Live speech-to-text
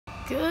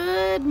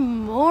Good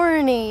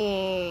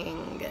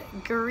morning!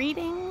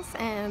 Greetings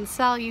and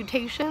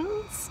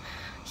salutations,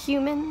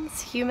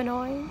 humans,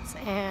 humanoids,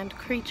 and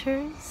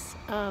creatures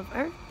of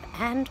Earth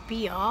and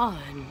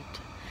beyond.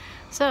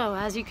 So,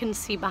 as you can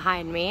see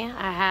behind me,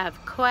 I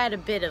have quite a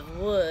bit of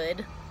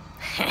wood.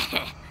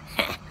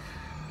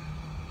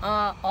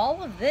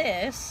 All of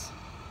this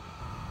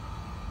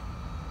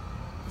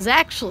is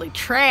actually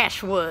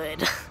trash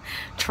wood.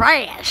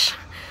 Trash!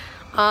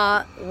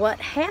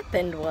 What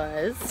happened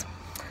was,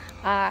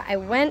 I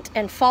went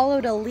and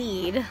followed a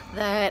lead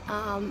that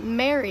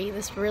Mary,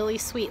 this really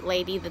sweet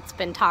lady that's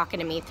been talking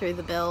to me through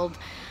the build,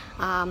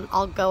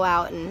 I'll go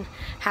out and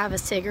have a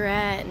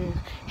cigarette and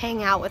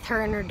hang out with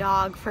her and her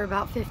dog for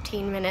about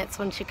 15 minutes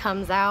when she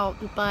comes out,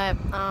 but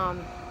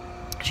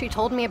she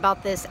told me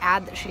about this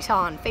ad that she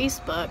saw on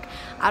Facebook.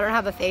 I don't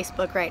have a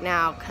Facebook right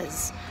now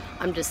because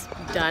I'm just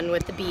done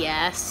with the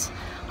BS,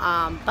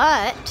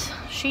 but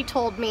she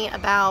told me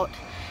about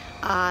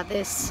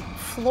this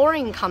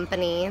flooring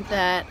company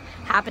that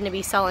happened to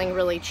be selling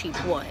really cheap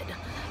wood.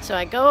 So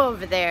I go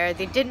over there.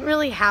 They didn't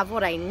really have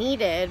what I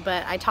needed,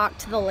 but I talked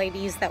to the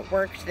ladies that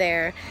worked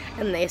there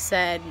and they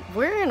said,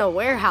 we're in a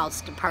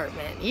warehouse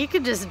department. You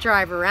could just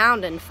drive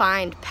around and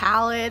find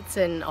pallets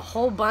and a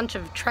whole bunch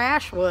of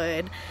trash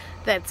wood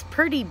that's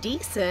pretty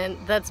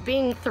decent that's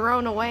being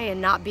thrown away and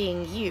not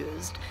being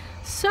used.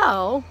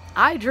 So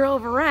I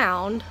drove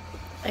around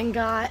and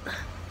got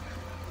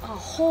a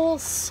whole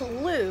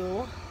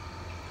slew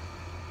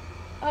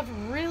of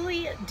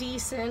really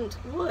decent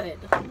wood.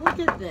 Look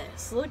at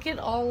this. Look at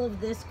all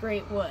of this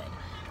great wood.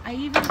 I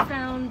even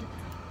found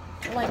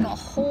like a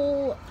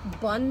whole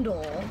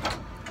bundle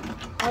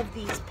of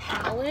these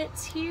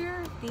pallets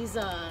here. These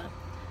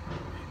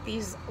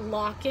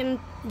lock in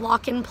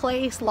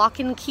place, lock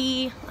and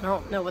key. I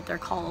don't know what they're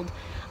called,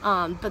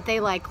 but they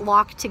like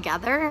lock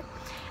together.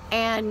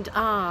 And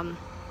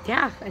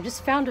yeah, I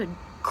just found a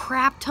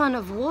crap ton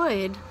of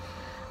wood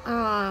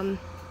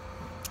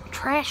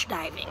trash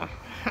diving.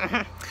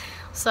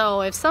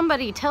 So if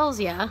somebody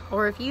tells you,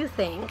 or if you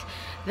think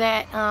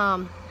that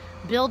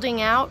building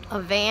out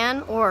a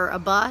van or a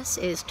bus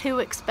is too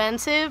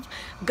expensive,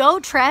 go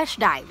trash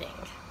diving,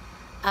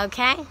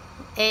 okay?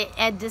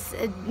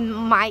 It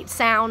might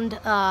sound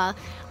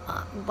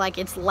like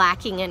it's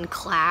lacking in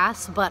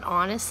class, but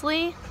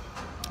honestly,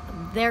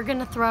 they're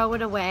gonna throw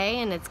it away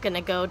and it's gonna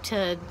go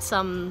to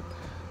some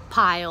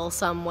pile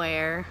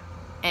somewhere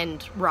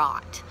and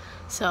rot.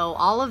 So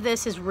all of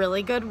this is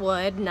really good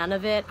wood. None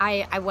of it,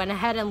 I went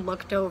ahead and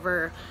looked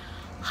over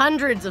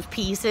hundreds of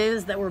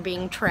pieces that were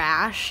being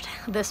trashed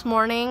this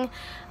morning.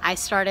 I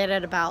started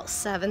at about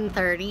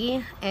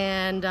 7:30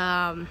 and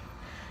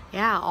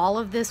yeah, all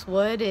of this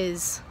wood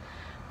is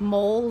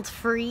mold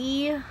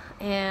free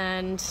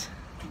and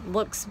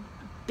looks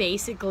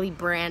basically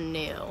brand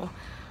new.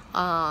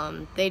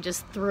 They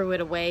just threw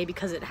it away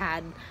because it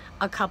had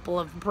a couple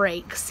of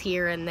breaks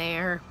here and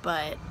there,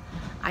 but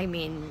I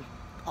mean,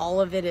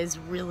 all of it is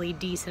really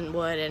decent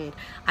wood, and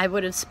I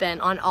would have spent,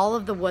 on all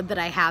of the wood that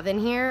I have in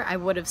here, I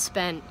would have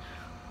spent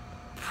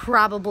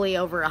probably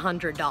over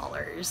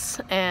 $100,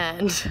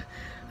 and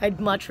I'd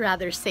much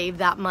rather save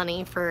that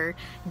money for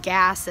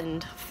gas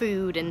and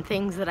food and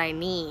things that I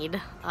need,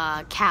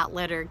 cat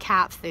litter,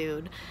 cat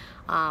food,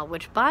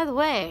 which, by the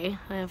way,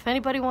 if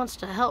anybody wants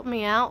to help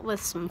me out with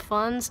some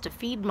funds to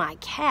feed my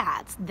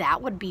cats,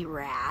 that would be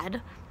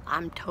rad.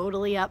 I'm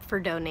totally up for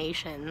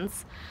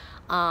donations.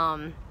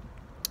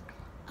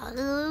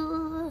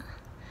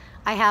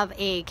 I have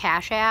a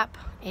Cash App.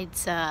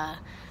 It's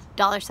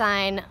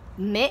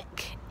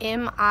 $MIK,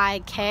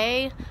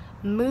 M-I-K,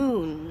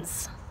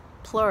 Moons,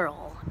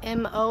 plural,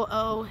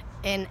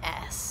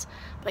 M-O-O-N-S.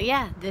 But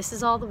yeah, this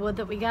is all the wood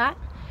that we got,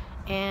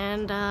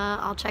 and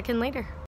I'll check in later.